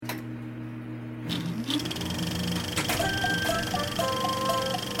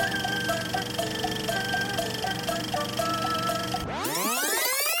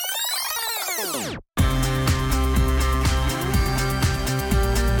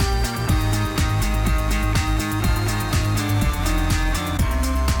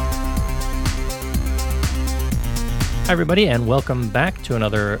Hi, everybody, and welcome back to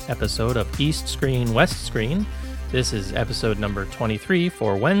another episode of East Screen, West Screen. This is episode number 23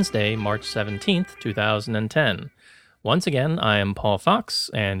 for Wednesday, March 17th, 2010. Once again, I am Paul Fox,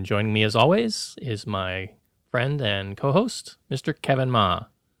 and joining me as always is my friend and co-host, Mr. Kevin Ma.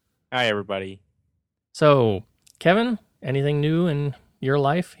 Hi, everybody. So, Kevin, anything new in your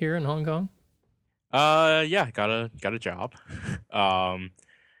life here in Hong Kong? Yeah, got a job.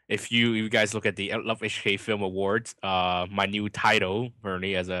 If you guys look at the Love HK Film Awards, my new title,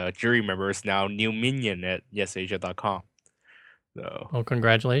 currently as a jury member, is now new minion at YesAsia.com. So, Well,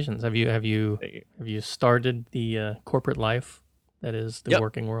 congratulations. Have you started the corporate life that is the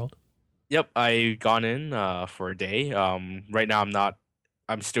working world? Yep, I gone in for a day. Right now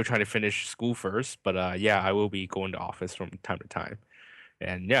I'm still trying to finish school first, but yeah, I will be going to office from time to time.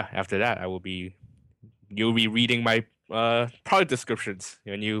 And yeah, after that, you'll be reading my product descriptions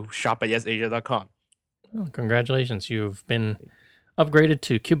when you shop at YesAsia.com. Oh, congratulations. You've been upgraded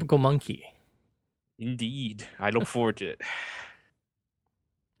to Cubicle Monkey. Indeed. I look forward to it.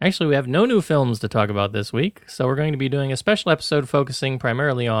 Actually, we have no new films to talk about this week, so we're going to be doing a special episode focusing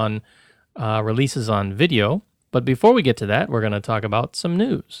primarily on releases on video. But before we get to that, we're going to talk about some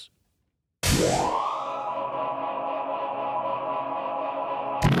news.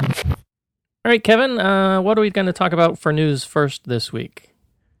 All right, Kevin, what are we going to talk about for news first this week?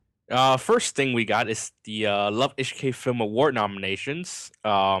 First thing we got is the Love HK Film Award nominations,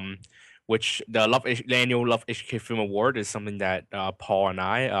 which the annual Love HK Film Award is something that Paul and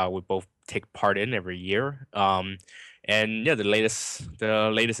I would both take part in every year. And yeah, the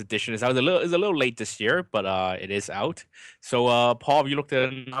latest edition is out. It's a little late this year, but it is out. So, Paul, have you looked at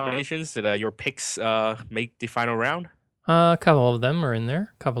the nominations? Did your picks make the final round? A couple of them are in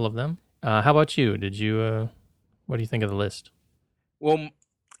there. A couple of them. How about you? Did you? What do you think of the list? Well,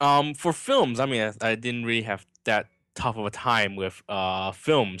 for films, I mean, I didn't really have that tough of a time with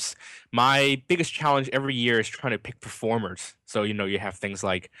films. My biggest challenge every year is trying to pick performers. So, you have things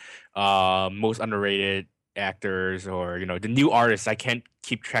like most underrated actors or, the new artists. I can't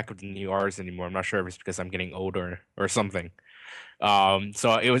keep track of the new artists anymore. I'm not sure if it's because I'm getting older or something.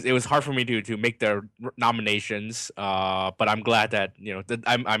 So it was hard for me to make the nominations. But I'm glad that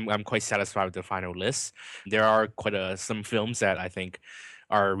I'm quite satisfied with the final list. There are quite some films that I think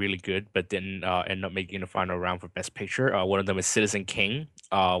are really good, but didn't end up making the final round for Best Picture. One of them is Citizen Kane,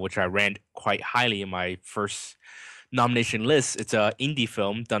 which I ranked quite highly in my first nomination list. It's an indie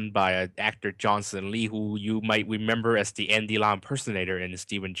film done by actor Johnson Lee, who you might remember as the Andy Lau impersonator in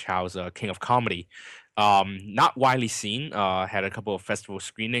Stephen Chow's King of Comedy. Not widely seen, had a couple of festival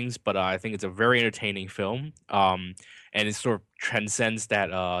screenings, but I think it's a very entertaining film. And it sort of transcends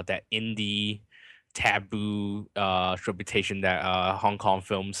that indie taboo reputation that Hong Kong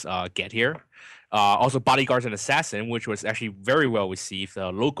films get here. Also, Bodyguards and Assassin, which was actually very well received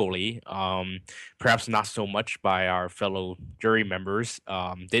locally, perhaps not so much by our fellow jury members.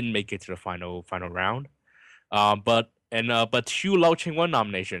 Didn't make it to the final round. But two Lau Ching-wen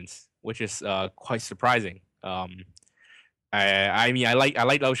nominations, which is quite surprising. I mean, I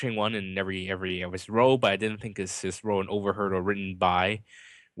like Lau Ching-wen in every of his role, but I didn't think his role in Overheard or Written By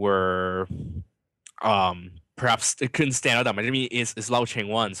were perhaps it couldn't stand out that much. I mean, it's Lau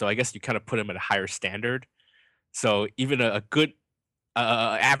Ching-wen, so I guess you kind of put him at a higher standard. So even a good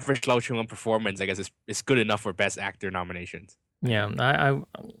average Lau Ching-wen performance, I guess, is good enough for Best Actor nominations. Yeah, I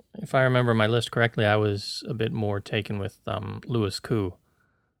if I remember my list correctly, I was a bit more taken with Louis Koo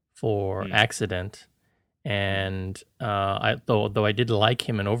for Accident, and though I did like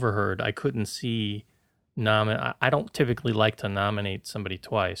him in Overheard, I couldn't see I don't typically like to nominate somebody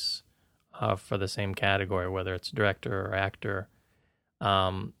twice for the same category, whether it's director or actor.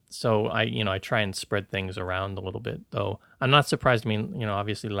 So I try and spread things around a little bit, though I'm not surprised. I mean,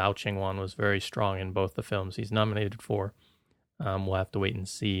 obviously Lau Ching-wen was very strong in both the films he's nominated for. We'll have to wait and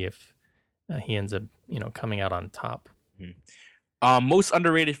see if he ends up, coming out on top. Most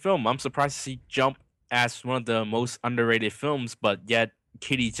underrated film. I'm surprised to see Jump as one of the most underrated films, but yet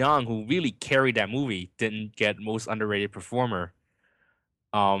Katie Zhang, who really carried that movie, didn't get most underrated performer.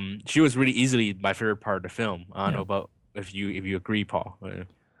 She was really easily my favorite part of the film. I don't know about if you agree, Paul.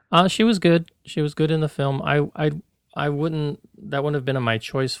 She was good. She was good in the film. That wouldn't have been my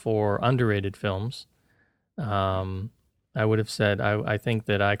choice for underrated films. I would have said I think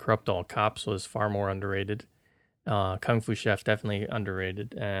that I Corrupt All Cops was far more underrated. Kung Fu Chef definitely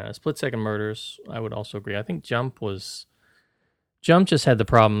underrated. Split Second Murders, I would also agree. I think Jump just had the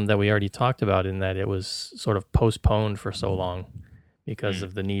problem that we already talked about in that it was sort of postponed for so long because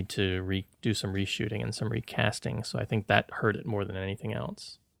of the need to do some reshooting and some recasting. So I think that hurt it more than anything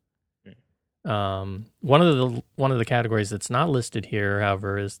else. One of the categories that's not listed here,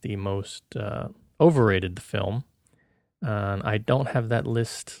 however, is the most overrated film. I don't have that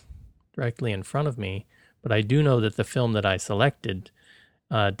list directly in front of me, but I do know that the film that I selected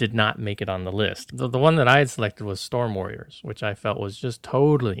did not make it on the list. The one that I had selected was Storm Warriors, which I felt was just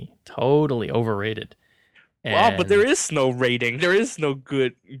totally, totally overrated. Wow, but there And is no rating. There is no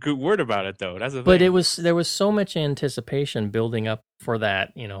good word about it though. That's the but thing. there was so much anticipation building up for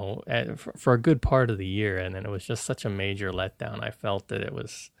that, for a good part of the year, and then it was just such a major letdown. I felt that it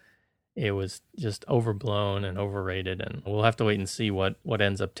was just overblown and overrated, and we'll have to wait and see what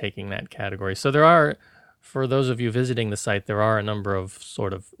ends up taking that category. So there are, for those of you visiting the site, there are a number of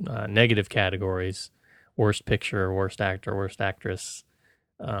sort of negative categories: worst picture, worst actor, worst actress,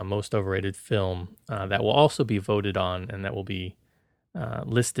 most overrated film, that will also be voted on, and that will be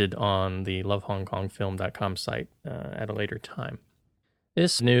listed on the lovehongkongfilm.com site at a later time.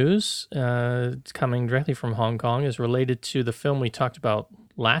 This news, coming directly from Hong Kong, is related to the film we talked about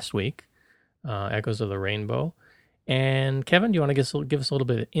last week, Echoes of the Rainbow. And Kevin, do you want to give us a little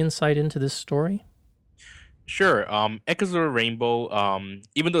bit of insight into this story? Sure. Echoes of the Rainbow.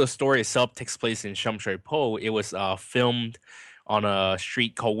 Even though the story itself takes place in Sham Shui Po, it was filmed on a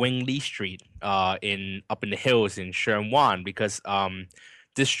street called Wing Lee Street, in up in the hills in Sheung Wan, because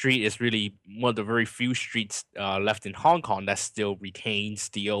this street is really one of the very few streets left in Hong Kong that still retains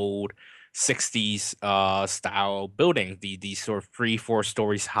the old 60s style building, these sort of 3-4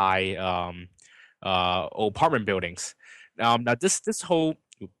 stories high old apartment buildings. Now this whole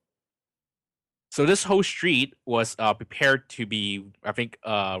street was prepared to be, I think,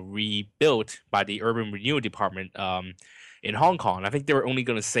 rebuilt by the Urban Renewal Department in Hong Kong. I think they were only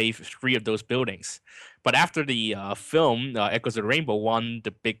going to save 3 of those buildings. But after the film Echoes of the Rainbow won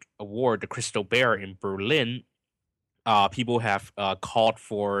the big award, the Crystal Bear in Berlin, people have called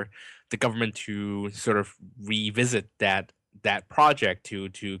for the government to sort of revisit that project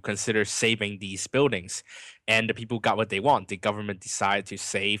to consider saving these buildings, and the people got what they want. The government decided to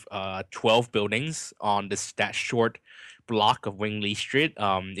save 12 buildings on that short block of Wing Lee Street.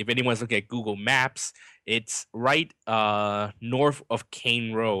 If anyone's looking at Google Maps, it's right north of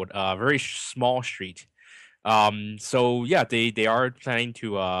Kane Road, a very small street. So yeah, they are planning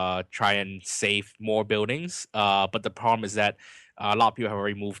to try and save more buildings. But the problem is that a lot of people have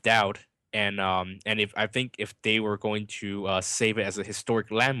already moved out, and if I think if they were going to save it as a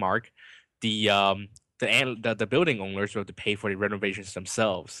historic landmark, the building owners will have to pay for the renovations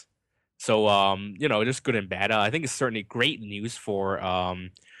themselves. So just good and bad. I think it's certainly great news for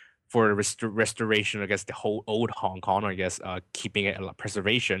the restoration, I guess, the whole old Hong Kong, I guess, keeping it a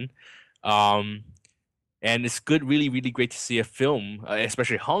preservation. Um, and it's good, really, really great to see a film,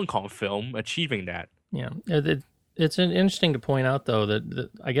 especially a Hong Kong film, achieving that. Yeah, it's interesting to point out, though, that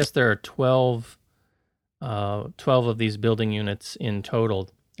I guess there are 12 of these building units in total.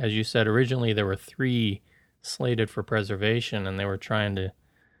 As you said, originally there were 3 slated for preservation, and they were going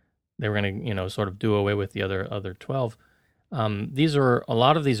to, sort of do away with the other 12. A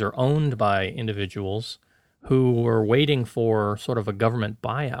lot of these are owned by individuals who were waiting for sort of a government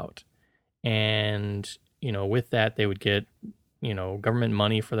buyout, and with that they would get government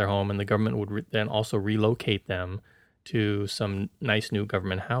money for their home, and the government would then also relocate them to some nice new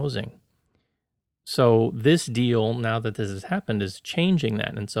government housing. So this deal, now that this has happened, is changing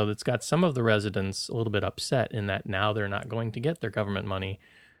that, and so it's got some of the residents a little bit upset in that now they're not going to get their government money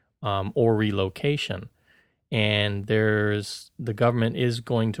or relocation. And the government is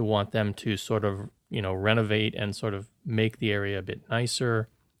going to want them to sort of, renovate and sort of make the area a bit nicer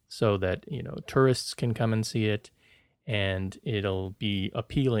so that, tourists can come and see it, and it'll be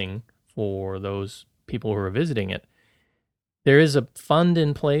appealing for those people who are visiting it. There is a fund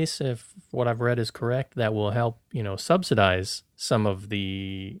in place, if what I've read is correct, that will help, subsidize some of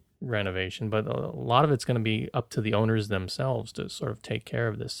the renovation, but a lot of it's going to be up to the owners themselves to sort of take care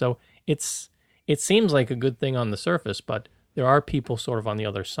of this. So it seems like a good thing on the surface, but there are people sort of on the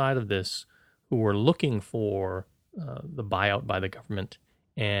other side of this who are looking for the buyout by the government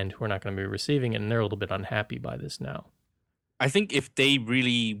and who are not going to be receiving it, and they're a little bit unhappy by this now. I think if they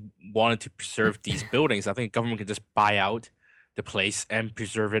really wanted to preserve these buildings, I think the government could just buy out the place and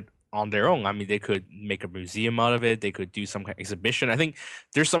preserve it on their own. I mean, they could make a museum out of it. They could do some kind of exhibition. I think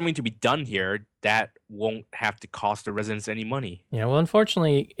there's something to be done here that won't have to cost the residents any money. Yeah, well,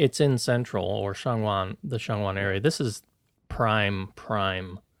 unfortunately, it's in Central or the Sheung Wan area. This is prime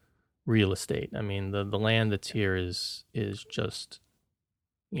real estate. I mean, the land that's here is just,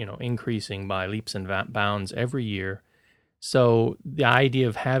 increasing by leaps and bounds every year. So the idea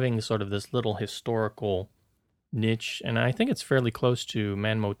of having sort of this little historical niche, and I think it's fairly close to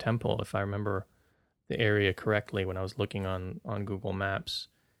Manmo Temple, if I remember the area correctly when I was looking on Google Maps.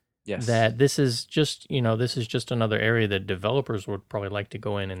 Yes. That this is just, this is just another area that developers would probably like to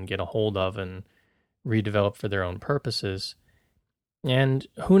go in and get a hold of and redevelop for their own purposes. And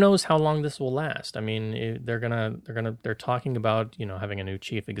who knows how long this will last? I mean, they're talking about, having a new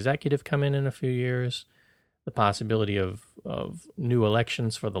chief executive come in a few years, the possibility of new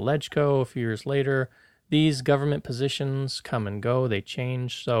elections for the LegCo a few years later. These government positions come and go, they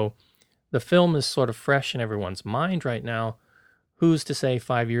change. So the film is sort of fresh in everyone's mind right now. Who's to say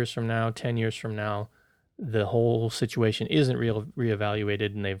 5 years from now, 10 years from now, the whole situation isn't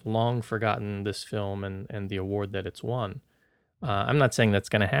reevaluated and they've long forgotten this film and the award that it's won. I'm not saying that's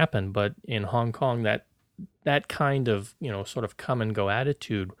going to happen, but in Hong Kong, that kind of, sort of come and go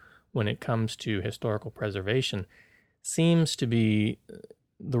attitude when it comes to historical preservation seems to be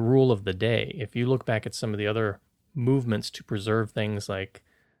the rule of the day. If you look back at some of the other movements to preserve things like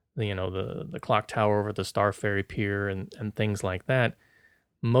the clock tower over the Star Ferry Pier and things like that,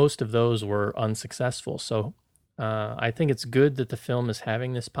 most of those were unsuccessful. So I think it's good that the film is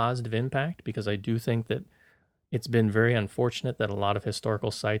having this positive impact, because I do think that it's been very unfortunate that a lot of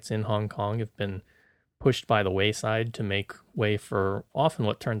historical sites in Hong Kong have been pushed by the wayside to make way for often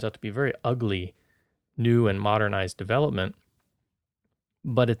what turns out to be very ugly new and modernized development.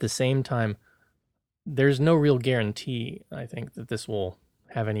 But at the same time, there's no real guarantee, I think, that this will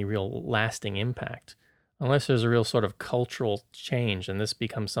have any real lasting impact unless there's a real sort of cultural change and this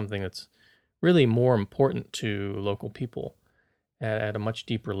becomes something that's really more important to local people at a much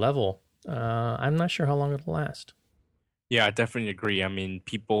deeper level. I'm not sure how long it'll last. Yeah, I definitely agree. I mean,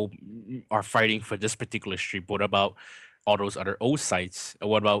 people are fighting for this particular street. What about all those other old sites?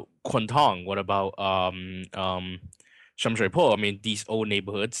 What about Kwun Tong? What about Sham Shui Po? I mean, these old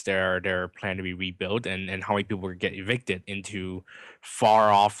neighborhoods, they're planned to be rebuilt, and how many people will get evicted into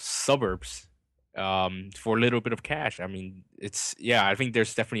far off suburbs for a little bit of cash? I mean, I think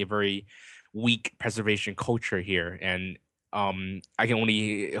there's definitely a very weak preservation culture here, and I can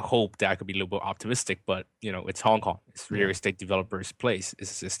only hope that I could be a little bit optimistic, but it's Hong Kong. It's real estate developers' place.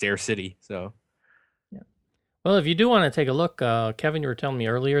 It's their city. So, yeah. Well, if you do want to take a look, Kevin, you were telling me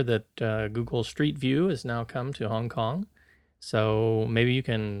earlier that Google Street View has now come to Hong Kong. So maybe you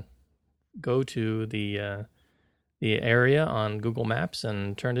can go to the area on Google Maps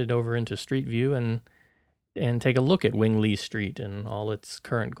and turn it over into Street View and take a look at Wing Lee Street in all its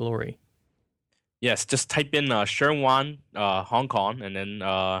current glory. Yes, just type in Sheung Wan, Hong Kong, and then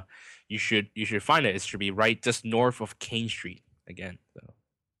you should find it. It should be right just north of King Street again. So.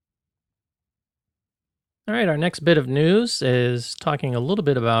 All right, our next bit of news is talking a little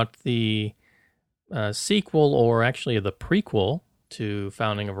bit about the sequel, or actually the prequel to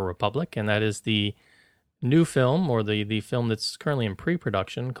Founding of a Republic, and that is the new film, or the film that's currently in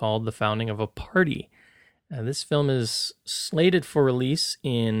pre-production, called The Founding of a Party. This film is slated for release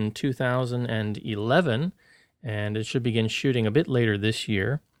in 2011, and it should begin shooting a bit later this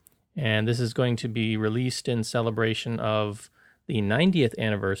year. And this is going to be released in celebration of the 90th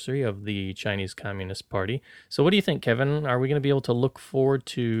anniversary of the Chinese Communist Party. So what do you think, Kevin? Are we going to be able to look forward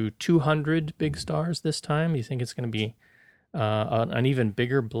to 200 big stars this time? Do you think it's going to be an even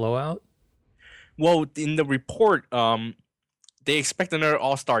bigger blowout? Well, in the report, they expect another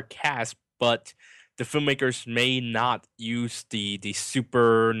all-star cast, but the filmmakers may not use the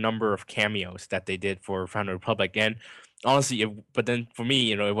super number of cameos that they did for Founding Republic. And honestly, but then for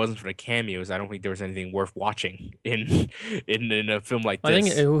me, it wasn't for the cameos. I don't think there was anything worth watching in a film like this. I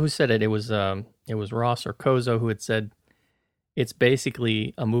think who said it? It was Ross or Kozo who had said it's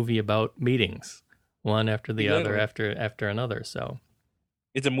basically a movie about meetings, one after the other after another. So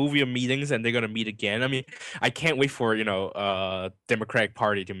it's a movie of meetings, and they're gonna meet again. I mean, I can't wait for Democratic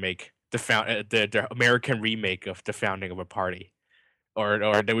Party to make the American remake of The Founding of a Party, or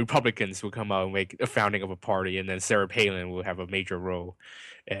the Republicans will come out and make a Founding of a Party, and then Sarah Palin will have a major role.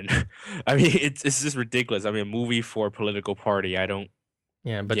 And I mean, it's just ridiculous. I mean, a movie for a political party.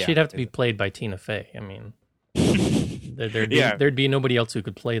 She'd have to be played by Tina Fey. I mean, there'd be nobody else who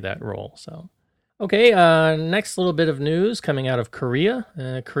could play that role. So, okay, next little bit of news coming out of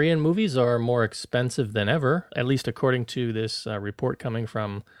Korea. Korean movies are more expensive than ever, at least according to this report coming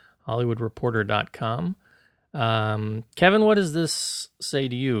from HollywoodReporter.com. Kevin, what does this say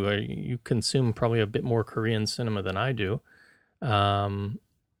to you? You consume probably a bit more Korean cinema than I do. If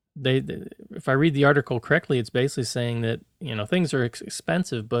I read the article correctly, it's basically saying that things are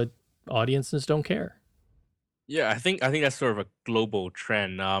expensive, but audiences don't care. Yeah, I think that's sort of a global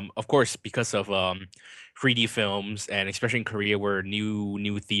trend. Of course, because of 3D films, and especially in Korea, where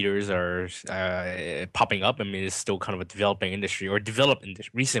new theaters are popping up. I mean, it's still kind of a developing industry or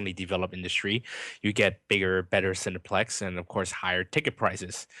recently developed industry. You get bigger, better Cineplex, and of course, higher ticket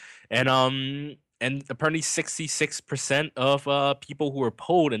prices. And apparently, 66% of people who were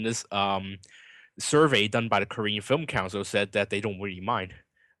polled in this survey done by the Korean Film Council said that they don't really mind.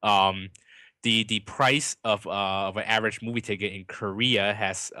 Um, the price of an average movie ticket in Korea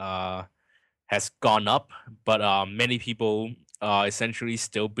has gone up, but many people essentially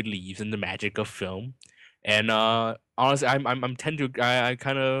still believes in the magic of film. And honestly, I'm tend to I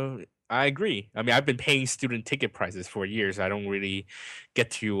kind of I agree. I mean, I've been paying student ticket prices for years. I don't really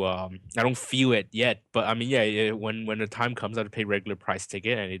get to I don't feel it yet. But I mean, yeah, when the time comes, I have to pay regular price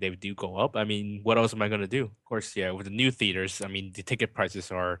ticket, and they do go up. I mean, what else am I gonna do? Of course, yeah, with the new theaters, I mean, the ticket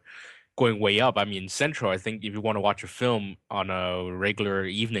prices are going way up. I mean, Central, I think if you want to watch a film on a regular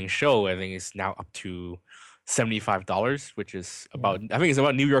evening show, I think it's now up to $75, which is Yeah. about I think it's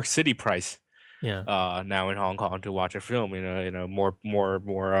about New York City price Yeah. now in Hong Kong to watch a film in a more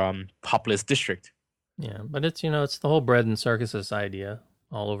populous district. Yeah. But it's, it's the whole bread and circuses idea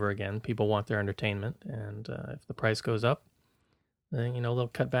all over again. People want their entertainment. And if the price goes up, then, they'll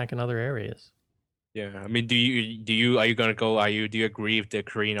cut back in other areas. Yeah, I mean, do you are you gonna go? Do you agree with the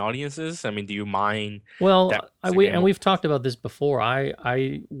Korean audiences? I mean, do you mind that Well, it's getting more? we've talked about this before.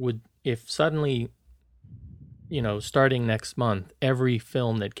 I would, if suddenly, starting next month, every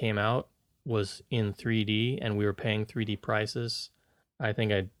film that came out was in 3D and we were paying 3D prices, I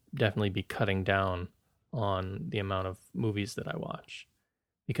think I'd definitely be cutting down on the amount of movies that I watch,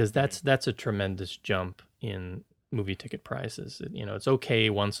 because Mhm. that's a tremendous jump in movie ticket prices. It's okay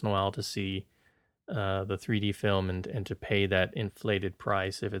once in a while to see the 3D film and to pay that inflated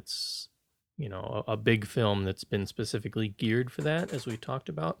price if it's a big film that's been specifically geared for that, as we talked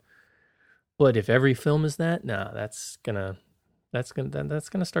about. But if every film is that, nah, that's gonna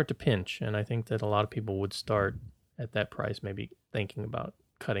start to pinch, and I think that a lot of people would start at that price, maybe thinking about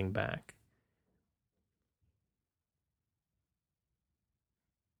cutting back.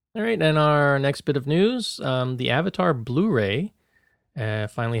 All right, and our next bit of news: the Avatar Blu-ray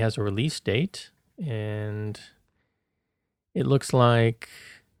finally has a release date, and it looks like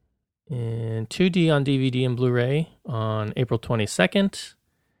in 2D on DVD and Blu-ray on April 22nd.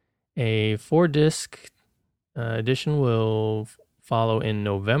 A 4-disc edition will follow in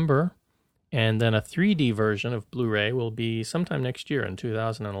November, and then a 3D version of Blu-ray will be sometime next year in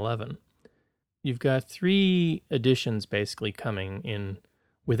 2011. You've got 3 editions basically coming in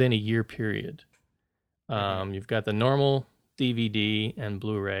within a year period. Mhm. You've got the normal DVD and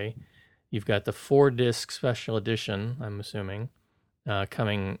Blu-ray. You've got the 4-disc special edition, I'm assuming,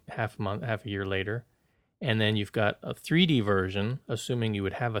 coming half a year later. And then you've got a 3D version, assuming you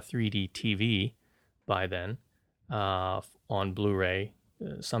would have a 3D TV by then, on Blu-ray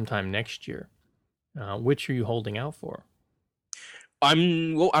sometime next year. Which are you holding out for?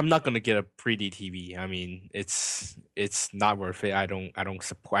 I'm not gonna get a pre-D TV. I mean, it's not worth it. I don't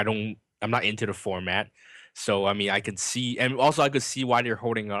support. I'm not into the format. So I mean, I can see, and also I could see why they're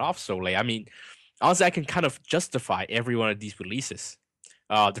holding it off so late. I mean, honestly, I can kind of justify every one of these releases.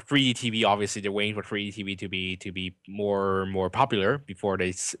 The 3D TV, obviously, they're waiting for 3D TV to be more popular before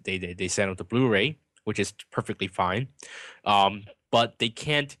they send out the Blu-ray, which is perfectly fine. But they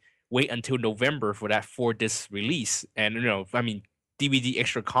can't wait until November for that 4 disc release. And I mean, DVD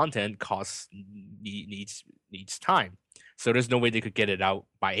extra content needs time, so there's no way they could get it out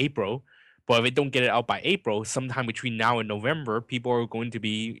by April. But if they don't get it out by April, sometime between now and November, people are going to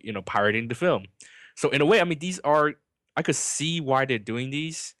be pirating the film. So in a way, I mean, these are I could see why they're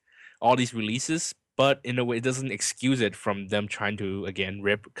doing all these releases, but in a way, it doesn't excuse it from them trying to again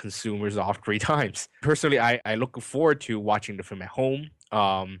rip consumers off 3 times. Personally, I look forward to watching the film at home.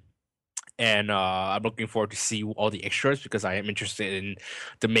 And I'm looking forward to see all the extras because I am interested in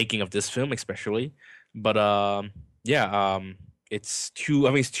the making of this film, especially. But yeah, I mean, it's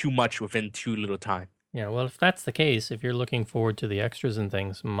too much within too little time. Yeah, well, if that's the case, if you're looking forward to the extras and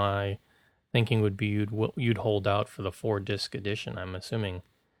things, my thinking would be you'd hold out for the 4-disc edition. I'm assuming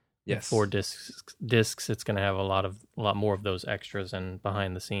with four Yes. discs, it's going to have a lot more of those extras and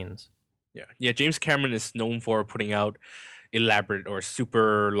behind the scenes. Yeah. Yeah. James Cameron is known for putting out elaborate or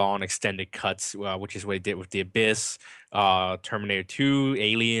super long extended cuts, which is what he did with The Abyss, Terminator 2,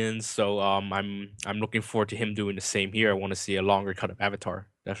 Aliens. So I'm looking forward to him doing the same here. I want to see a longer cut of Avatar,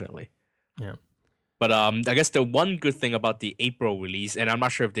 definitely. Yeah. But I guess the one good thing about the April release, and I'm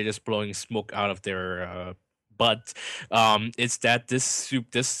not sure if they're just blowing smoke out of their but it's that this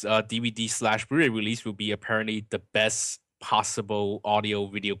DVD slash Blu-ray release will be apparently the best possible audio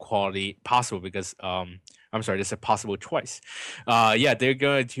video quality possible because I'm sorry, this is possible twice. Yeah, they're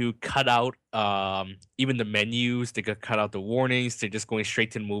going to cut out even the menus. They're gonna cut out the warnings. They're just going straight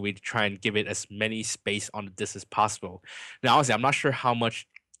to the movie to try and give it as many space on the disc as possible. Now, honestly, I'm not sure how much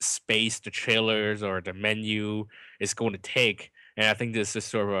space the trailers or the menu is going to take, and I think this is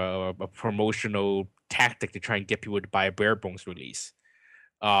sort of a promotional tactic to try and get people to buy a bare bones release.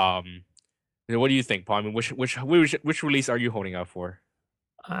 What do you think, Paul? I mean, which release are you holding out for?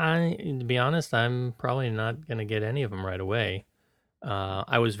 To be honest, I'm probably not going to get any of them right away.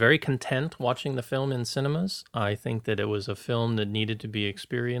 I was very content watching the film in cinemas. I think that it was a film that needed to be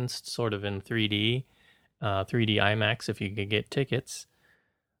experienced sort of in 3D, 3D IMAX if you could get tickets.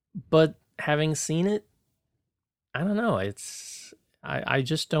 But having seen it, I don't know. I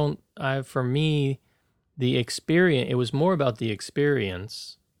just don't, for me, the experience, it was more about the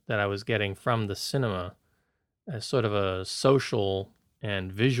experience that I was getting from the cinema as sort of a social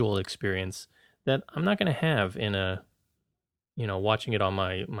and visual experience that I'm not going to have in watching it on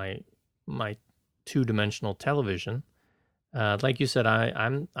my two-dimensional television. Like you said,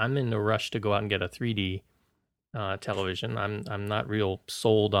 I'm in no rush to go out and get a 3D television. I'm not real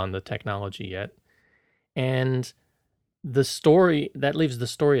sold on the technology yet, and the story that leaves the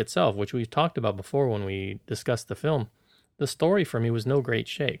story itself, which we've talked about before when we discussed the film. The story for me was no great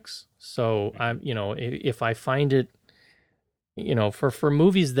shakes. So if I find it, for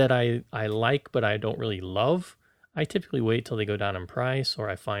movies that I like but I don't really love, I typically wait till they go down in price, or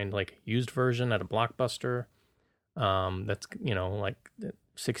I find like a used version at a Blockbuster that's like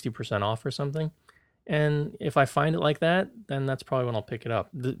 60% off or something. And if I find it like that, then that's probably when I'll pick it up.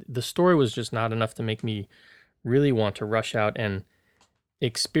 The story was just not enough to make me really want to rush out and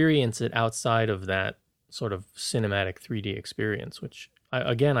experience it outside of that sort of cinematic 3D experience, which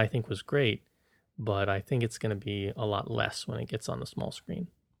I think was great, but I think it's going to be a lot less when it gets on the small screen.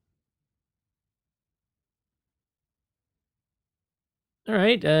 All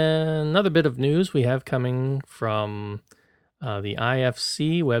right, another bit of news we have coming from the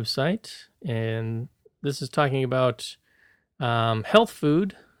IFC website, and this is talking about health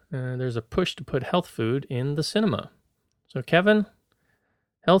food. There's a push to put health food in the cinema. So, Kevin,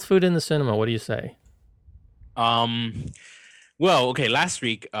 health food in the cinema, what do you say? Well, okay. Last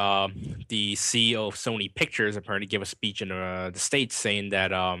week, the CEO of Sony Pictures apparently gave a speech in the States saying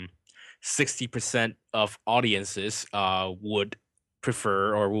that 60% of audiences would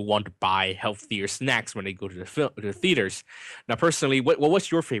prefer or will want to buy healthier snacks when they go to the theaters. Now, personally,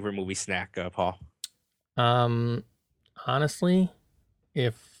 what's your favorite movie snack, Paul? Honestly,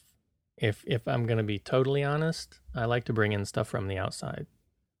 if I'm gonna be totally honest, I like to bring in stuff from the outside.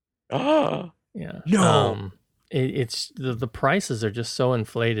 Oh Yeah. no. It's the prices are just so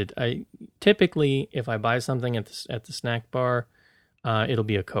inflated. I typically, if I buy something at the snack bar, it'll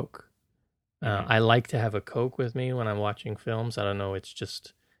be a Coke. I like to have a Coke with me when I'm watching films. I don't know.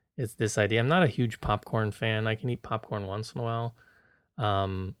 It's this idea. I'm not a huge popcorn fan. I can eat popcorn once in a while,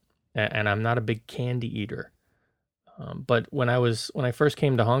 and I'm not a big candy eater. But when I first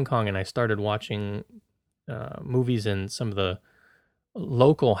came to Hong Kong and I started watching movies in some of the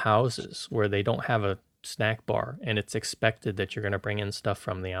local houses where they don't have a snack bar and it's expected that you're going to bring in stuff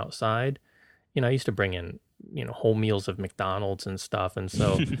from the outside. I used to bring in, whole meals of McDonald's and stuff. And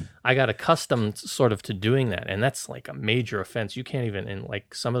so I got accustomed sort of to doing that. And that's like a major offense. You can't even, in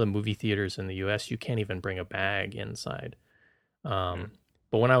like some of the movie theaters in the US, you can't even bring a bag inside. But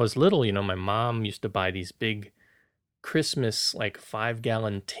when I was little, my mom used to buy these big Christmas, like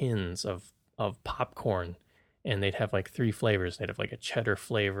 5-gallon tins of popcorn. And they'd have like 3 flavors. They'd have like a cheddar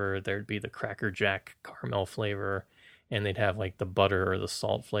flavor. There'd be the Cracker Jack caramel flavor. And they'd have like the butter or the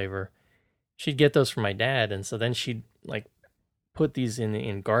salt flavor. She'd get those from my dad. And so then she'd like put these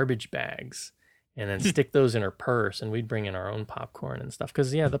in garbage bags and then stick those in her purse. And we'd bring in our own popcorn and stuff.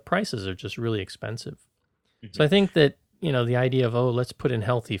 Because, yeah, the prices are just really expensive. So I think that, the idea of, let's put in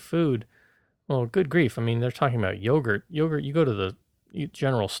healthy food. Well, good grief. I mean, they're talking about yogurt. Yogurt, you go to the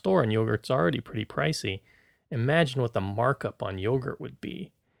general store and yogurt's already pretty pricey. Imagine what the markup on yogurt would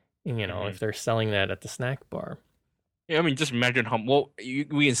be, if they're selling that at the snack bar. Yeah, I mean, just imagine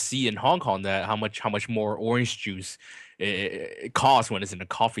we can see in Hong Kong that how much more orange juice it costs when it's in a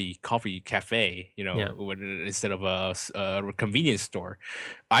coffee cafe, instead of a convenience store.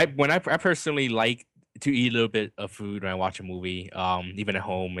 I personally like to eat a little bit of food when I watch a movie, even at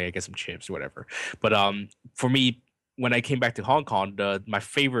home, maybe I get some chips or whatever. But for me, when I came back to Hong Kong, my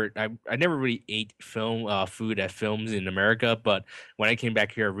favorite, I never really ate food at films in America, but when I came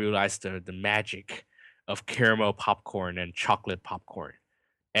back here, I realized the magic of caramel popcorn and chocolate popcorn.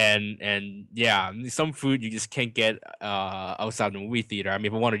 And yeah, some food you just can't get outside the movie theater. I mean,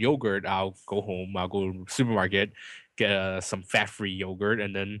 if I want a yogurt, I'll go home. I'll go to the supermarket, get some fat-free yogurt,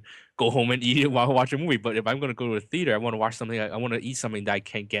 and then go home and eat it while I watch a movie. But if I'm gonna go to a theater, I want to watch something. I want to eat something that I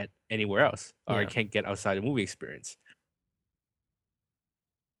can't get anywhere else, or I Yeah. can't get outside the movie experience.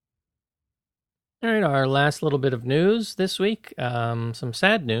 All right, our last little bit of news this week. Some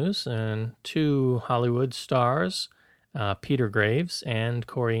sad news, and two Hollywood stars, Peter Graves and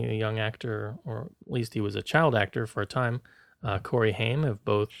Corey, a young actor, or at least he was a child actor for a time, Corey Haim, have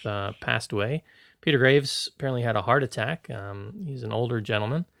both passed away. Peter Graves apparently had a heart attack. He's an older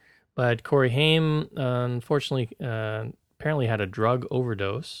gentleman, but Corey Haim, unfortunately, apparently had a drug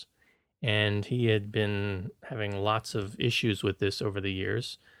overdose, and he had been having lots of issues with this over the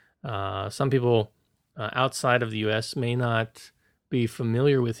years. Some people outside of the U.S. may not be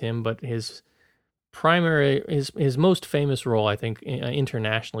familiar with him, but his most famous role, I think,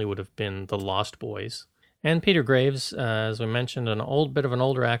 internationally would have been The Lost Boys. And Peter Graves, as we mentioned, an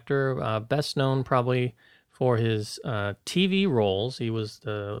older actor, best known probably for his TV roles. He was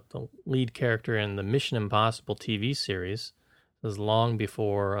the lead character in the Mission Impossible TV series. It was long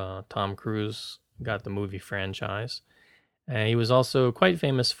before Tom Cruise got the movie franchise. And he was also quite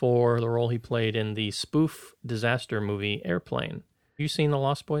famous for the role he played in the spoof disaster movie Airplane. Have you seen The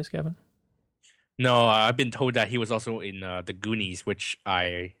Lost Boys, Kevin? No, I've been told that he was also in the Goonies, which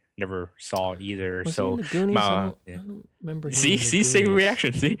I never saw either. Was he So in the Goonies? yeah. I don't remember him See, in the see, same Goonies.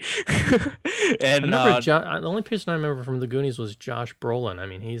 reaction. See, and The only person I remember from the Goonies was Josh Brolin. I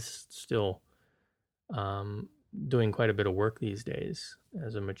mean, he's still doing quite a bit of work these days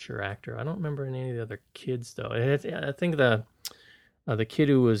as a mature actor. I don't remember any of the other kids though. I think the kid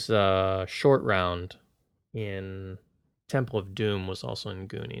who was Short Round in Temple of Doom was also in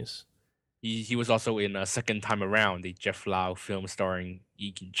Goonies. he was also in a Second Time Around, the Jeff Lau film starring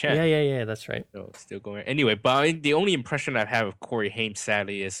Ekin Chen. Yeah, that's right. So still going. Anyway, but the only impression I have of Corey Haim,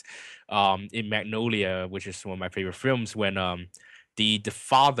 sadly, is in Magnolia, which is one of my favorite films, when the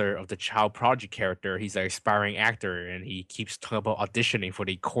father of the child prodigy character, he's an aspiring actor, and he keeps talking about auditioning for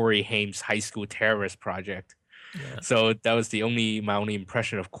the Corey Haim's high school terrorist project. Yeah. So that was my only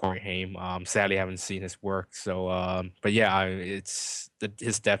impression of Corey Haim. Sadly, I haven't seen his work. So, but yeah, his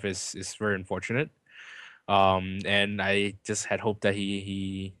death is very unfortunate. And I just had hoped that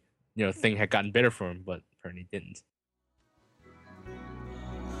he thing had gotten better for him, but apparently didn't.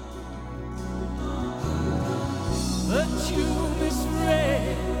 But you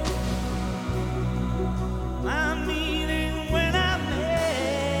misread my meaning when I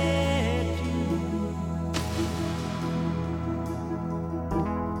met you.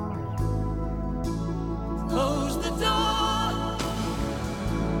 Closed the door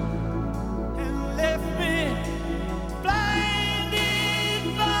and left me blinded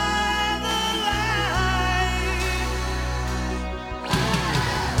by the light.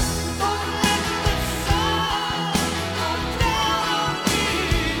 Don't let the sun go down on me.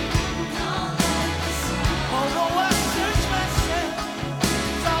 Although I search myself,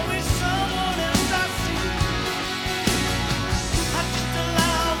 there's always someone else I see. I just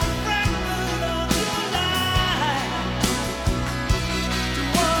allow a fragment of your light to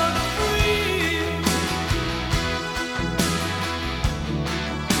wander free.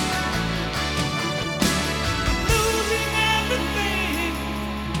 Losing everything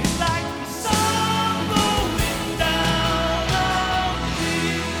is like the sun going down on me.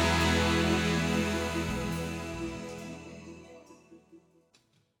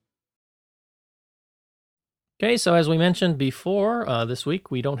 Okay, so as we mentioned before, this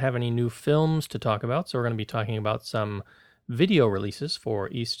week we don't have any new films to talk about, so we're going to be talking about some video releases for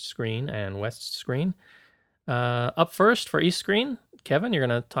East Screen and West Screen. Up first for East Screen, Kevin, you're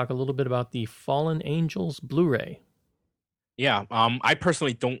going to talk a little bit about the Fallen Angels Blu-ray. Yeah, I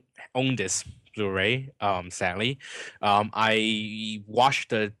personally don't own this Blu-ray, sadly. I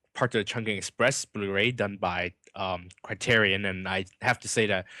watched the part of the Chungking Express Blu-ray done by Criterion, and I have to say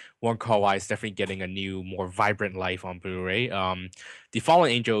that Wong Kar-wai is definitely getting a new, more vibrant life on Blu-ray. The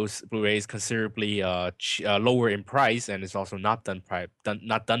Fallen Angels Blu-ray is considerably lower in price, and it's also not done by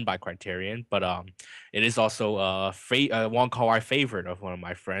Criterion, but it is also a Wong Kar-wai favorite of one of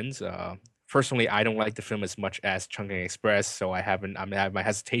my friends. Personally, I don't like the film as much as Chungking Express, so I have my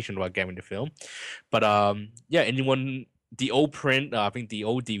hesitation about getting the film. But yeah, the old print, I think the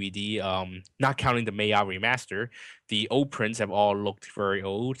old DVD, not counting the Maya remaster, the old prints have all looked very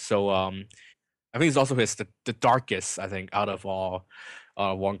old. So I think it's also the darkest, I think, out of all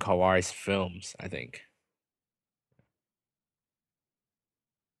Wong Kar-wai's films, I think.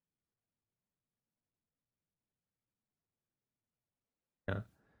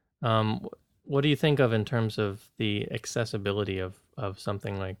 What do you think of in terms of the accessibility of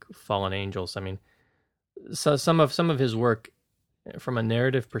something like Fallen Angels? I mean, so some of his work from a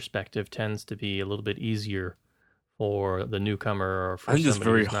narrative perspective tends to be a little bit easier for the newcomer or for I think it's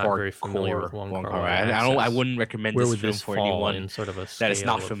somebody very who's not very familiar with hardcore Wong Wong Kar-wai Kar-wai. to I access. wouldn't recommend Where this would film this for fall anyone in sort of a that is scale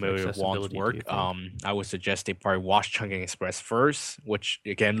not of familiar with Wong's accessibility, do work. you think? I would suggest they probably watch Chungking Express first, which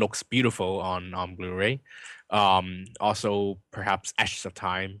again looks beautiful on Blu-ray. Also perhaps Ashes of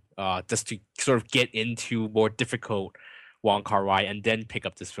Time, just to sort of get into more difficult Wong Kar-wai and then pick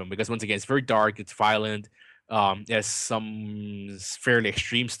up this film, because once again it's very dark, it's violent. There's some fairly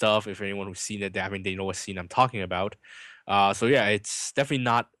extreme stuff. If anyone who's seen it, I mean, they know what scene I'm talking about. So yeah, it's definitely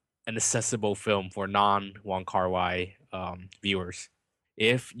not an accessible film for non-Wong Kar-wai viewers.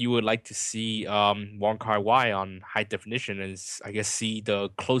 If you would like to see Wong Kar-wai on high definition and I guess see the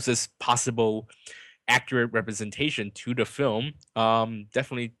closest possible accurate representation to the film,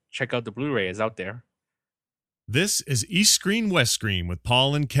 definitely check out the Blu-ray. It's out there. This is East Screen, West Screen with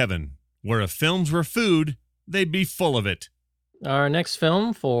Paul and Kevin, where if films were food, they'd be full of it. Our next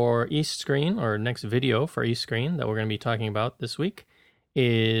film for East Screen, or next video for East Screen that we're going to be talking about this week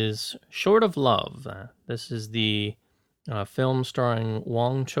is Short of Love. This is the film starring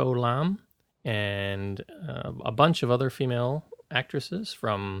Wong Cho Lam and a bunch of other female actresses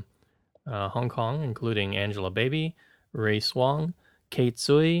from Hong Kong, including Angela Baby, Ray Swang, Kate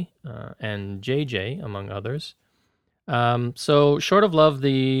Sui, and JJ, among others. So Short of Love,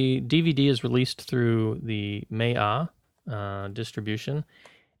 the DVD is released through the Mei-A distribution,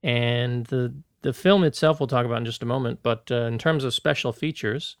 and the film itself we'll talk about in just a moment, but in terms of special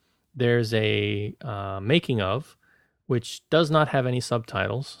features, there's a making of, which does not have any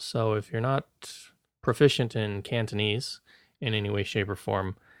subtitles, so if you're not proficient in Cantonese in any way, shape, or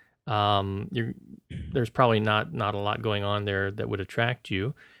form, there's probably not a lot going on there that would attract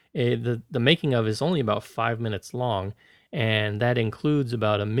you. The making of is only about 5 minutes long, and that includes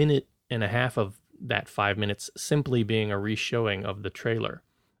about a minute and a half of that 5 minutes simply being a reshowing of the trailer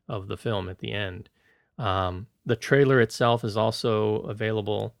of the film at the end. The trailer itself is also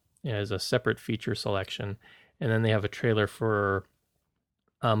available as a separate feature selection, and then they have a trailer for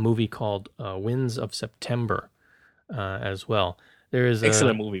a movie called Winds of September as well. There is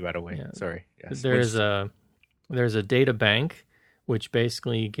excellent movie, by the way. Yeah, Sorry. Yes. there's a data bank which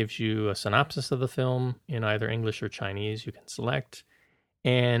basically gives you a synopsis of the film in either English or Chinese. You can select,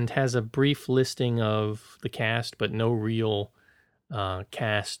 and has a brief listing of the cast, but no real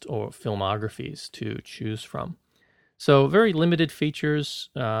cast or filmographies to choose from. So very limited features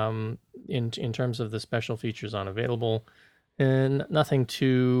in terms of the special features on available, and nothing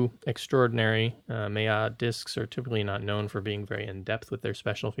too extraordinary. Mei-A discs are typically not known for being very in-depth with their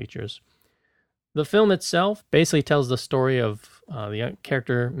special features. The film itself basically tells the story of the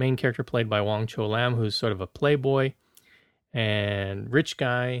main character played by Wong Cho Lam, who's sort of a playboy and rich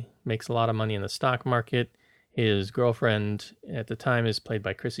guy, makes a lot of money in the stock market. His girlfriend at the time is played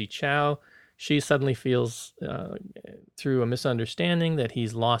by Chrissy Chow. She suddenly feels, through a misunderstanding, that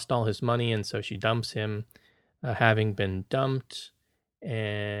he's lost all his money, and so she dumps him. Having been dumped,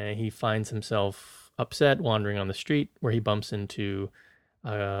 and he finds himself upset wandering on the street, where he bumps into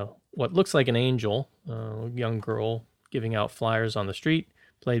what looks like an angel, a young girl giving out flyers on the street,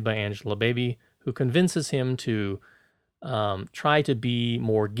 played by Angela Baby, who convinces him to try to be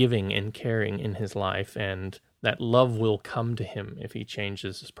more giving and caring in his life, and that love will come to him if he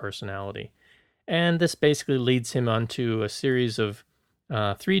changes his personality. And this basically leads him onto a series of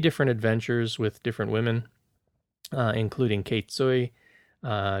 3 different adventures with different women, including Kate Sui,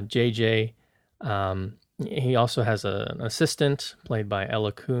 JJ. He also has an assistant played by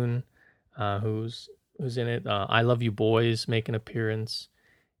Ella Kuhn, who's in it. I Love You Boys make an appearance,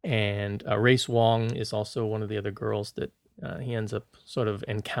 and Race Wong is also one of the other girls that he ends up sort of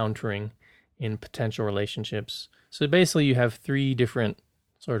encountering in potential relationships. So basically you have 3 different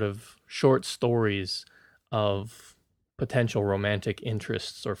sort of short stories of potential romantic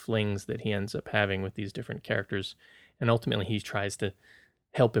interests or flings that he ends up having with these different characters, and ultimately he tries to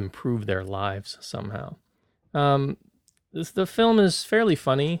help improve their lives somehow. The film is fairly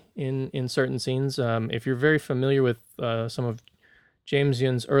funny in certain scenes. If you're very familiar with some of James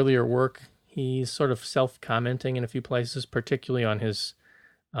Yun's earlier work, he's sort of self-commenting in a few places, particularly on his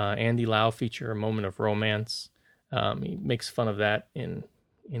Andy Lau feature, A Moment of Romance. He makes fun of that in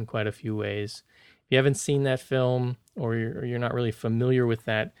quite a few ways. If you haven't seen that film, or you're not really familiar with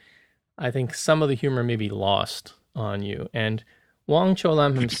that, I think some of the humor may be lost on you. And Wong Cho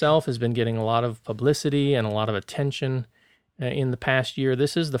Lam himself has been getting a lot of publicity and a lot of attention in the past year.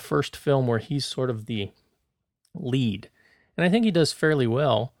 This is the first film where he's sort of the lead, and I think he does fairly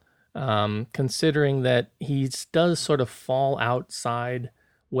well. considering that he does sort of fall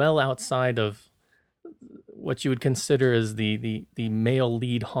well outside of what you would consider as the male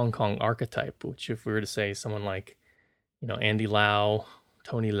lead Hong Kong archetype, which if we were to say someone like, Andy Lau,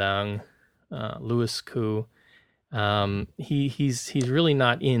 Tony Leung, Louis Koo, he's really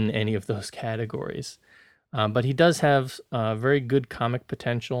not in any of those categories. But he does have very good comic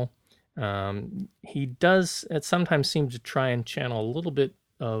potential. He does sometimes seem to try and channel a little bit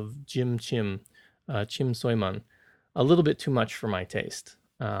of Chim Soiman, a little bit too much for my taste.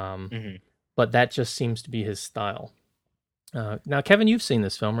 But that just seems to be his style. Now, Kevin, you've seen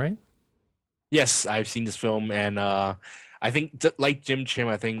this film, right? Yes, I've seen this film, and I think like Jim Chim,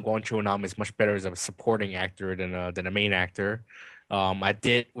 I think Wong Chul-nam is much better as a supporting actor than a main actor.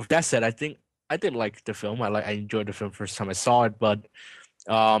 With that said, I think I did like the film. I enjoyed the film first time I saw it, but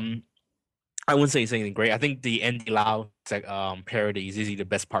I wouldn't say it's anything great. I think the Andy Lau parody is easily the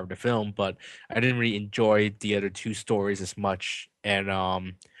best part of the film, but I didn't really enjoy the other two stories as much. And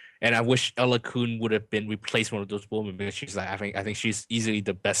I wish Ella Kun would have been replaced one of those women, because she's I think she's easily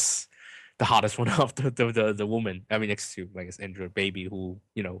the hottest one of the woman. I mean, next to I guess Angela Baby, who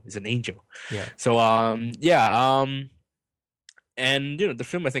is an angel. Yeah. So and the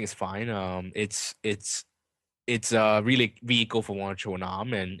film I think is fine. It's a really vehicle for Wong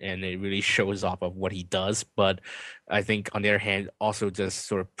Chul-nam, and it really shows off of what he does. But I think on the other hand, also just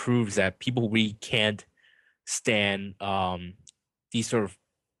sort of proves that people really can't stand these sort of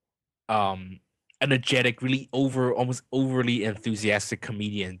energetic, really almost overly enthusiastic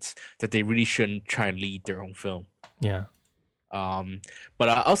comedians, that they really shouldn't try and lead their own film. Yeah. But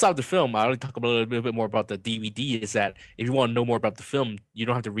outside of the film, I want to talk a little bit more about the DVD. Is that if you want to know more about the film, you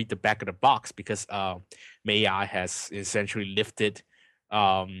don't have to read the back of the box, because May I has essentially lifted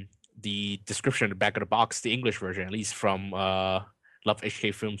the description of the back of the box, the English version at least, from Love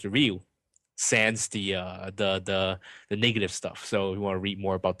HK Films review, sans the negative stuff. So if you want to read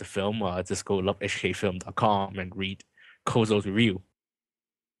more about the film, just go to lovehkfilm.com and read Kozo's review.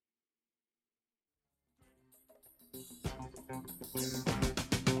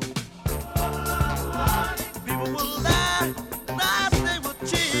 People will lie, they will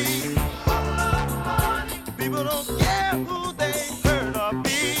cheat. People don't care who they hurt or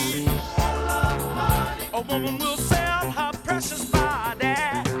be. A woman will sell her precious body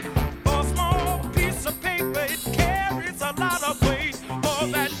for a small piece of paper. It carries a lot of weight. For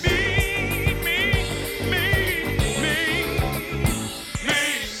that me,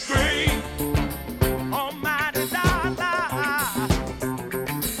 great almighty dollar.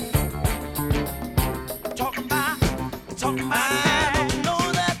 Talking about I know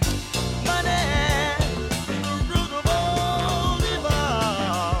that money is the root of all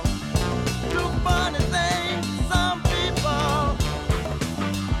evil. Do funny things to some people.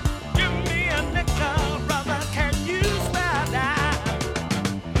 Give me a nickel, brother, can you spare that?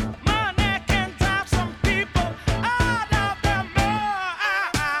 Money can drive some people out of their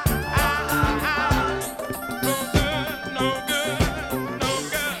mind. No good.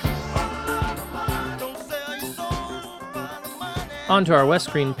 Don't sell your soul for the money. On to our West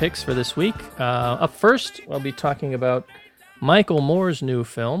Screen picks for this week. Up first, I'll be talking about Michael Moore's new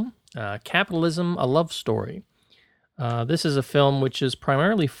film, Capitalism, A Love Story. This is a film which is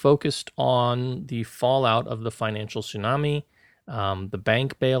primarily focused on the fallout of the financial tsunami, the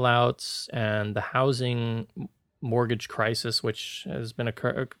bank bailouts, and the housing mortgage crisis, which has been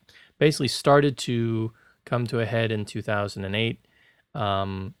basically started to come to a head in 2008.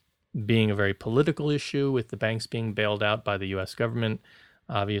 Being a very political issue with the banks being bailed out by the U.S. government.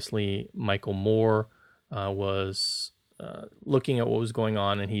 Obviously, Michael Moore was looking at what was going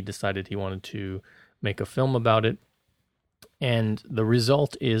on, and he decided he wanted to make a film about it. And the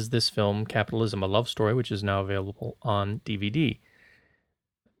result is this film, Capitalism, A Love Story, which is now available on DVD.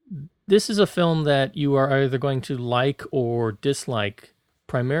 This is a film that you are either going to like or dislike,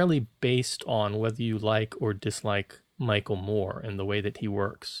 primarily based on whether you like or dislike Michael Moore and the way that he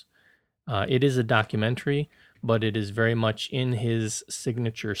works. It is a documentary, but it is very much in his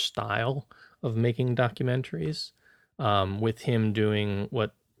signature style of making documentaries, with him doing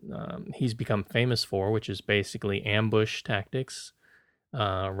what he's become famous for, which is basically ambush tactics,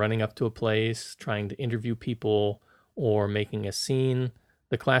 running up to a place, trying to interview people, or making a scene.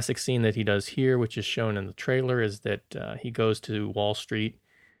 The classic scene that he does here, which is shown in the trailer, is that he goes to Wall Street,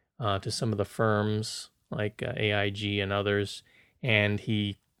 to some of the firms like AIG and others, and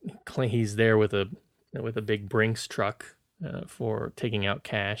he's there with a big Brinks truck for taking out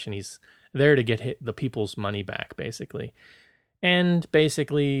cash, and he's there to get the people's money back, basically. And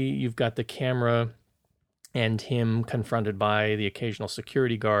basically, you've got the camera and him confronted by the occasional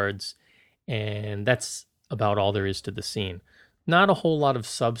security guards, and that's about all there is to the scene. Not a whole lot of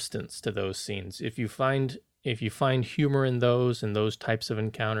substance to those scenes. If you find humor in those and those types of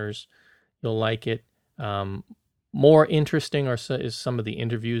encounters, you'll like it. More interesting is some of the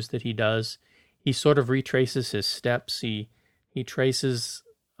interviews that he does. He sort of retraces his steps. He traces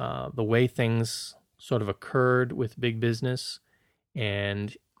the way things sort of occurred with big business,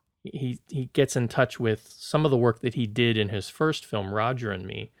 and he gets in touch with some of the work that he did in his first film, Roger and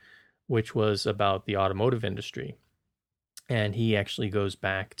Me, which was about the automotive industry. And he actually goes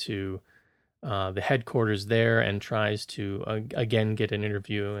back to the headquarters there and tries to again get an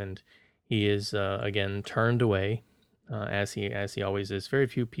interview, and he is again turned away, as he always is. Very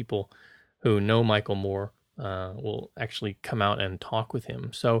few people who know Michael Moore will actually come out and talk with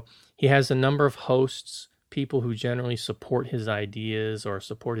him. So he has a number of hosts, people who generally support his ideas or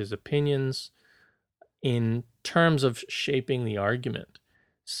support his opinions in terms of shaping the argument.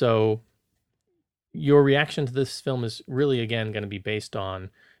 So your reaction to this film is really, again, going to be based on,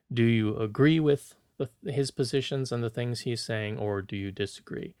 do you agree with his positions and the things he's saying, or do you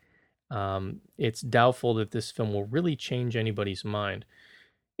disagree? It's doubtful that this film will really change anybody's mind.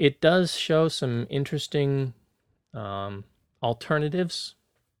 It does show some interesting alternatives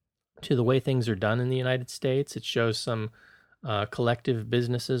to the way things are done in the United States. It shows some collective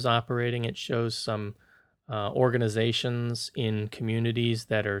businesses operating. It shows some organizations in communities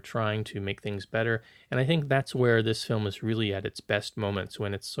that are trying to make things better. And I think that's where this film is really at its best moments,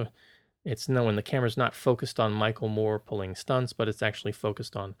 when when the camera's not focused on Michael Moore pulling stunts, but it's actually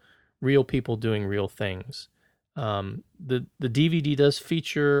focused on real people doing real things. The DVD does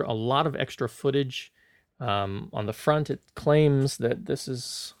feature a lot of extra footage. On the front, it claims that this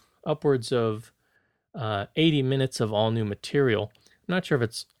is upwards of 80 minutes of all new material. I'm not sure if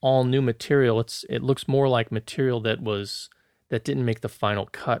it's all new material. It looks more like material that didn't make the final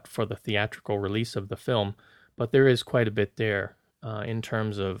cut for the theatrical release of the film, but there is quite a bit there in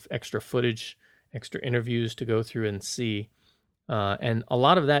terms of extra footage, extra interviews to go through and see. And a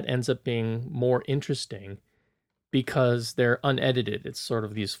lot of that ends up being more interesting because they're unedited. It's sort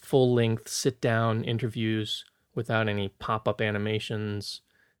of these full-length sit-down interviews without any pop-up animations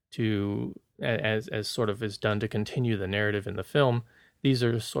as sort of is done to continue the narrative in the film. These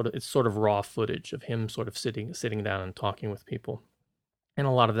are it's sort of raw footage of him sort of sitting down and talking with people. And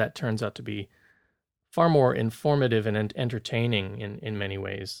a lot of that turns out to be far more informative and entertaining in many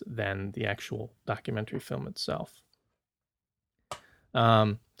ways than the actual documentary film itself.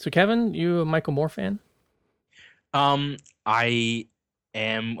 So Kevin, you a Michael Moore fan? I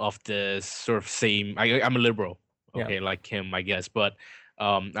am of the sort of same. I'm a liberal, okay, like him, I guess. But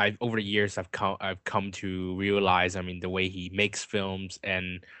over the years, I've come to realize, I mean, the way he makes films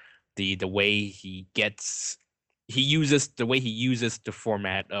and the way he uses the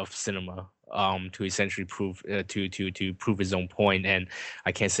format of cinema to essentially prove to prove his own point. And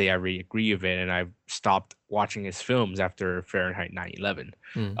I can't say I really agree with it, and I've stopped watching his films after Fahrenheit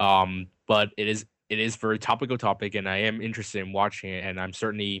 9/11. But it is a very topical topic, and I am interested in watching it, and I'm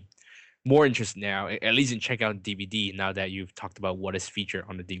certainly more interested now, at least in checking out DVD, now that you've talked about what is featured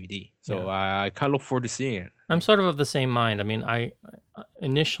on the DVD. So I kind of look forward to seeing it. I'm sort of the same mind. I mean, I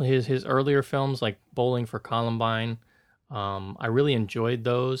initially his earlier films like Bowling for Columbine, I really enjoyed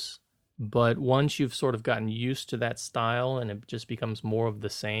those. But once you've sort of gotten used to that style and it just becomes more of the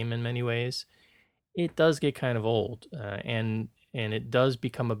same in many ways, it does get kind of old. And it does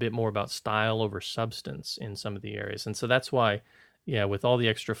become a bit more about style over substance in some of the areas. And so that's why, with all the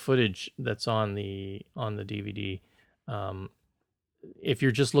extra footage that's on the DVD, if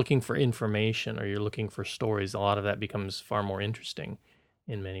you're just looking for information or you're looking for stories, a lot of that becomes far more interesting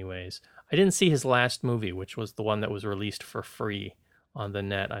in many ways. I didn't see his last movie, which was the one that was released for free on the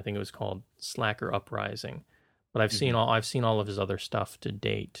net. I think it was called Slacker Uprising. But I've seen all of his other stuff to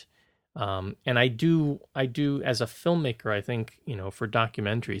date. And I do as a filmmaker, I think, for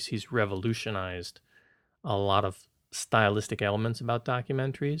documentaries, he's revolutionized a lot of stylistic elements about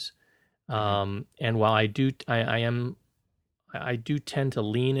documentaries. And while I do tend to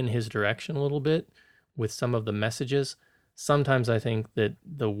lean in his direction a little bit with some of the messages, sometimes I think that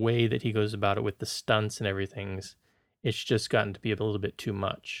the way that he goes about it with the stunts and everything's, it's just gotten to be a little bit too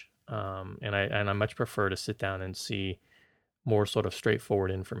much. And I much prefer to sit down and see more sort of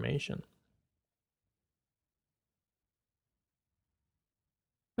straightforward information.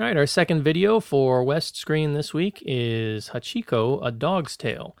 All right, our second video for West Screen this week is Hachiko, A Dog's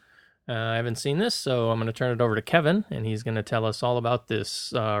Tale. I haven't seen this, so I'm going to turn it over to Kevin, and he's going to tell us all about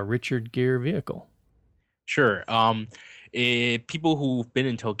this Richard Gere vehicle. Sure. People who've been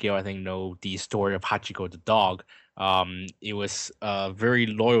in Tokyo, I think, know the story of Hachiko the dog. It was a very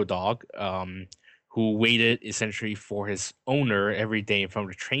loyal dog who waited essentially for his owner every day in front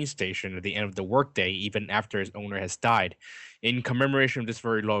of the train station at the end of the workday, even after his owner has died. In commemoration of this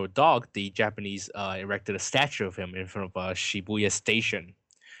very loyal dog, the Japanese erected a statue of him in front of Shibuya Station,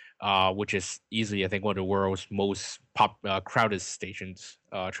 which is easily, I think, one of the world's most crowded stations,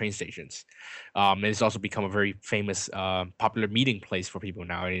 train stations. And it's also become a very famous, popular meeting place for people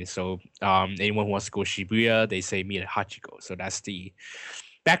nowadays. So anyone who wants to go to Shibuya, they say meet at Hachiko. So that's the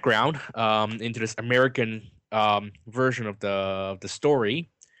background into this American version of the story.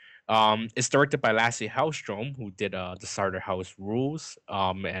 It's directed by Lasse Hallström, who did the Cider House Rules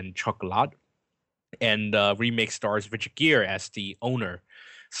and Chocolat, and remake stars Richard Gere as the owner.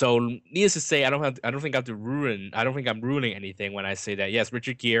 So, needless to say, I don't think I'm ruining anything when I say that. Yes,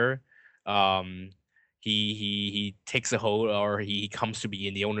 Richard Gere, he takes a hold, or he comes to be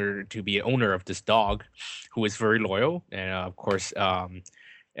an owner of this dog, who is very loyal and of course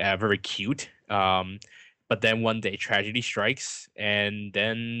very cute. But then one day tragedy strikes, and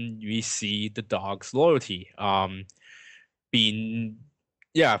then we see the dog's loyalty being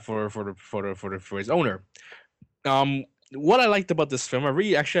for his owner. What I liked about this film, I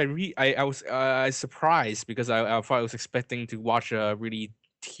was surprised because I thought I was expecting to watch a really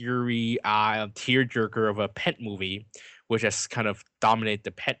tearjerker of a pet movie, which has kind of dominated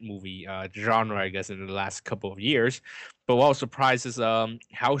the pet movie genre, I guess, in the last couple of years. But what I was surprised is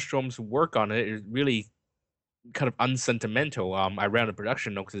Hallström's work on it is really kind of unsentimental. I read on the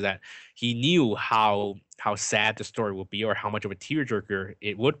production notes is that he knew how sad the story would be, or how much of a tearjerker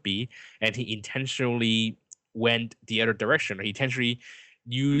it would be, and he intentionally went the other direction. He intentionally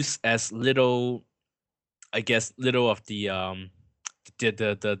used as little, I guess, of the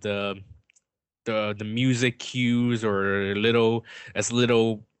music cues, or little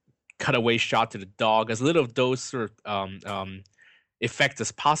cutaway shot to the dog, as little of those sort of effects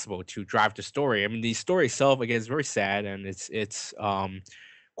as possible to drive the story. I mean, the story itself, again, is very sad, and it's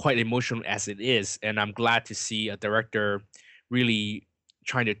quite emotional as it is. And I'm glad to see a director really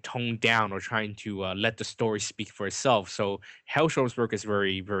trying to tone down, or trying to let the story speak for itself. So Hallström's work is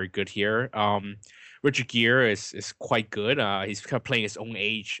very, very good here. Richard Gere is quite good. He's kind of playing his own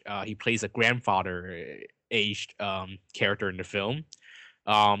age. He plays a grandfather aged character in the film.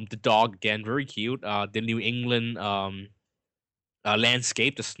 The dog, again, very cute. The New England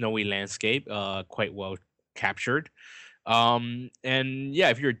landscape, the snowy landscape, quite well captured. And yeah,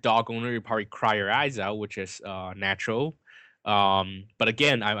 if you're a dog owner, you probably cry your eyes out, which is natural. But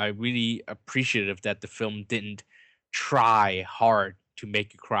again, I really appreciative that the film didn't try hard to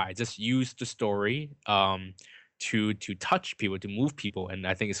make you cry. Just use the story to touch people, to move people, and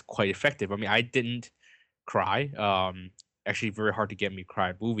I think it's quite effective. I mean, I didn't cry. Actually, very hard to get me to cry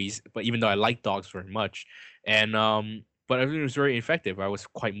at movies, but even though I like dogs very much, and but I think it was very effective. I was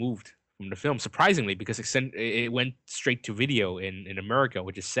quite moved from the film, surprisingly, because it went straight to video in America,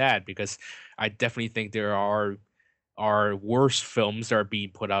 which is sad, because I definitely think there are worse films that are being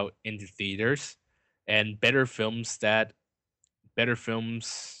put out into theaters, and better films.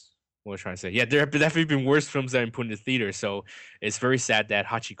 What was I trying to say? Yeah, there have definitely been worse films that have been put into theaters. So it's very sad that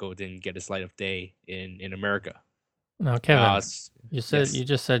Hachiko didn't get its light of day in America. Now, Kevin, you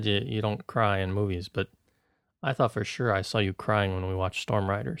just said you don't cry in movies, but I thought for sure I saw you crying when we watched Storm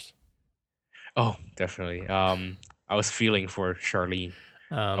Riders. Oh, definitely. I was feeling for Charlene.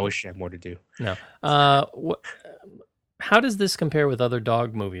 I wish she had more to do. No. How does this compare with other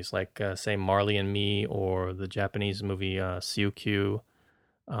dog movies, like, say, Marley and Me, or the Japanese movie Syukyu?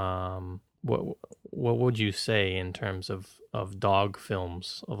 What would you say in terms of dog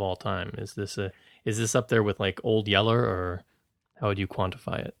films of all time? Is this up there with, like, Old Yeller, or how would you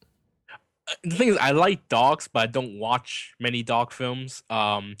quantify it? The thing is, I like dogs, but I don't watch many dog films.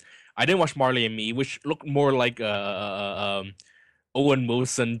 I didn't watch Marley and Me, which looked more like Owen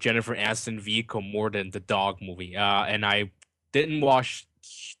Wilson, Jennifer Aniston vehicle more than the dog movie. And I didn't watch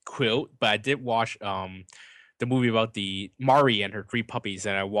Quilt, but I did watch the movie about the Mari and her 3 puppies,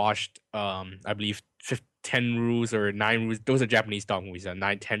 and I watched I believe 10 Rules or 9 Rules. Those are Japanese dog movies.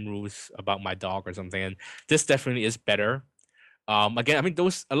 10 Rules About My Dog or something. And this definitely is better. Again, I mean,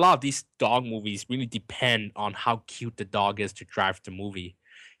 a lot of these dog movies really depend on how cute the dog is to drive the movie.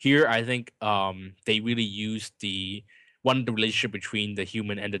 Here, I think they really use the relationship between the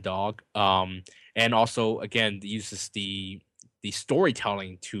human and the dog, and also, again, uses the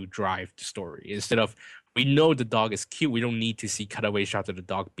storytelling to drive the story. Instead of, we know the dog is cute, we don't need to see cutaway shots of the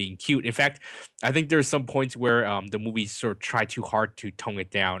dog being cute. In fact, I think there's some points where the movie sort of try too hard to tone it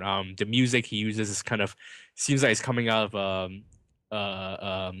down. The music he uses is kind of seems like it's coming out of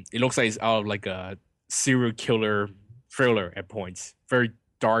it looks like it's out of like a serial killer thriller at points. Very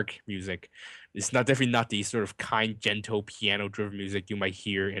dark music. It's not definitely not the sort of kind, gentle, piano-driven music you might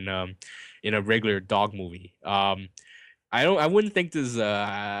hear in a regular dog movie. I wouldn't think this is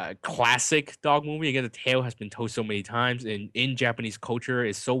a classic dog movie. Again, the tale has been told so many times, and in Japanese culture,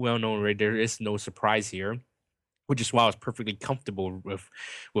 it's so well known. Right, there is no surprise here, which is why I was perfectly comfortable with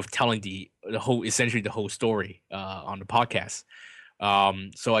telling the whole story on the podcast.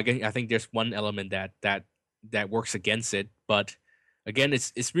 So again, I think there's one element that works against it, but again,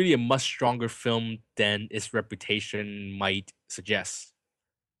 it's really a much stronger film than its reputation might suggest.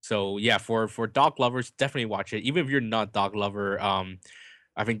 So yeah, for dog lovers, definitely watch it. Even if you're not a dog lover,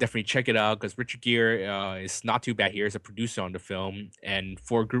 I think definitely check it out because Richard Gere is not too bad here as a producer on the film, and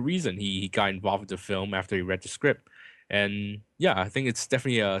for a good reason. He got involved with the film after he read the script, and yeah, I think it's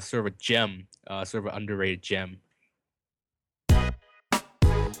definitely a sort of a gem, sort of an underrated gem.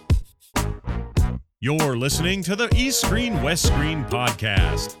 You're listening to the East Screen West Screen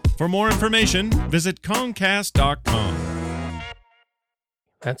podcast. For more information, visit Comcast.com.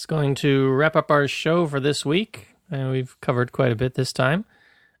 That's going to wrap up our show for this week. And we've covered quite a bit this time.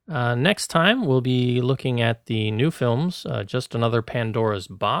 Next time, we'll be looking at the new films, Just Another Pandora's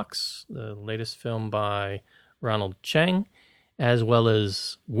Box, the latest film by Ronald Cheng, as well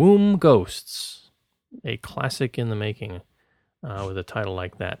as Womb Ghosts, a classic in the making with a title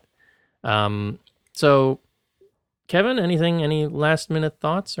like that. So, Kevin, any last-minute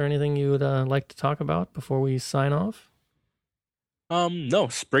thoughts or anything you would like to talk about before we sign off? No,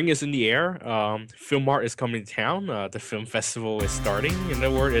 spring is in the air. Film Art is coming to town. The film festival is starting. In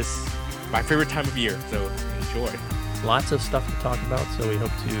other words, it's my favorite time of year, so enjoy. Lots of stuff to talk about, so we hope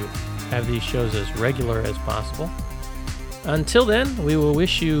to have these shows as regular as possible. Until then, we will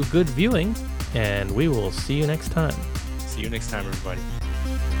wish you good viewing, and we will see you next time. See you next time, everybody.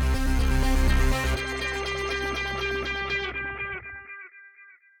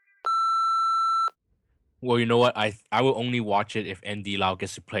 Well, you know what? I will only watch it if Andy Lau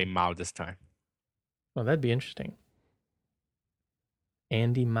gets to play Mao this time. Well, that'd be interesting.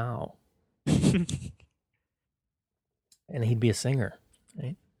 Andy Mao. And he'd be a singer,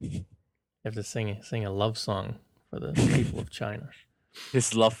 right? You have to sing a love song for the people of China.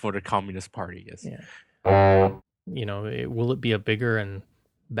 His love for the Communist Party, yes. Yeah. You know, will it be a bigger and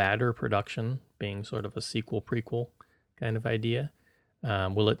badder production, being sort of a sequel-prequel kind of idea?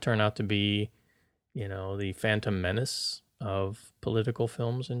 Will it turn out to be, you know, the Phantom Menace of political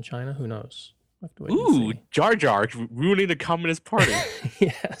films in China? Who knows? We'll have to wait and see. Jar Jar ruining the Communist Party.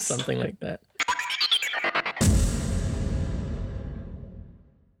 Yeah, something like that.